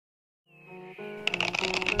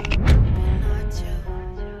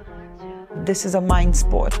this is a mind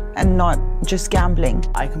sport and not just gambling.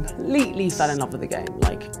 I completely fell in love with the game,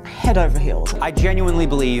 like head over heels. I genuinely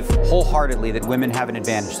believe wholeheartedly that women have an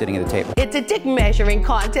advantage sitting at the table. It's a dick measuring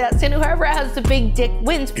contest, and whoever has the big dick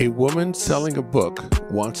wins. A woman selling a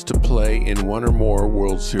book wants to play in one or more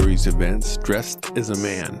World Series events dressed as a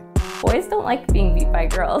man. Boys don't like being beat by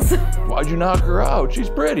girls. Why'd you knock her out? She's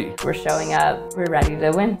pretty. We're showing up, we're ready to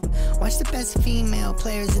win. Watch the best female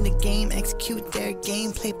players in the game execute their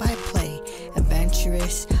game play by play.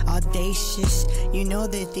 Adventurous, audacious, you know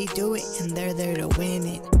that they do it and they're there to win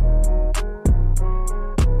it.